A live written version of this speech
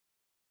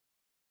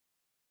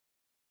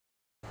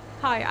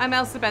Hi, I'm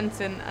Ailsa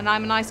Benton and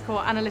I'm an Ice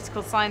Core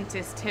Analytical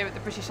Scientist here at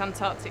the British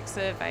Antarctic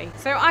Survey.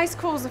 So ice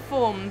cores are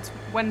formed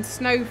when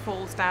snow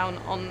falls down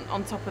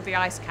on top of the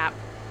ice cap.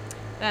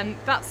 Then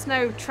that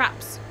snow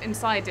traps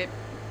inside it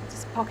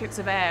just pockets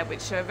of air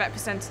which are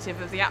representative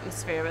of the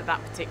atmosphere at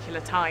that particular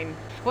time.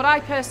 What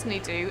I personally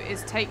do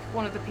is take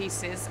one of the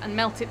pieces and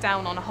melt it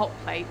down on a hot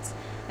plate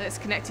that's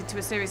connected to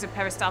a series of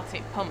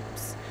peristaltic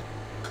pumps.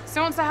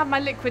 So once I have my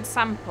liquid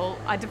sample,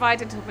 I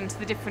divide it up into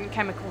the different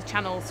chemical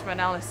channels for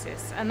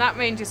analysis, and that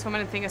ranges from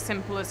anything as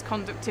simple as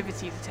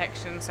conductivity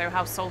detection, so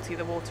how salty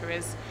the water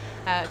is,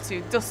 to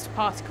dust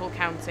particle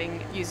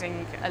counting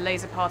using a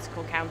laser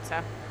particle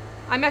counter.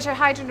 I measure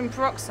hydrogen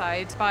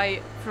peroxide by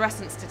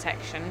fluorescence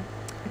detection,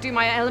 do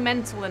my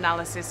elemental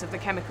analysis of the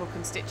chemical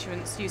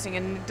constituents using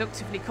an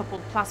inductively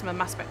coupled plasma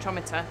mass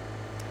spectrometer,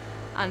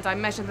 and I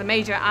measure the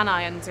major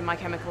anions in my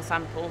chemical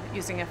sample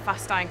using a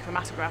fast ion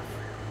chromatograph.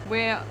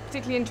 We're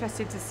particularly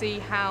interested to see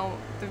how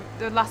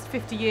the last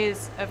 50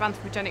 years of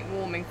anthropogenic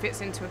warming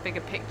fits into a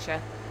bigger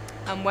picture,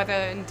 and whether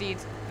indeed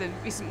the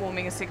recent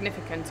warming is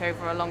significant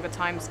over a longer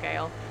time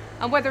scale,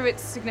 and whether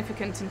it's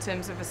significant in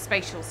terms of a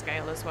spatial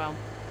scale as well.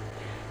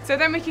 So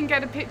then we can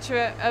get a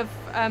picture of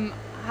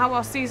how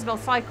our seasonal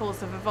cycles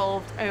have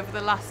evolved over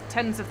the last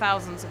tens of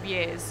thousands of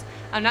years,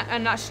 and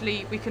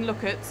actually we can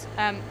look at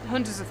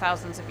hundreds of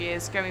thousands of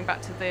years going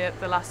back to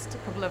the last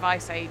couple of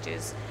ice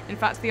ages. In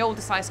fact, the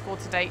oldest ice core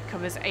to date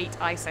covers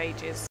 8 ice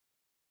ages.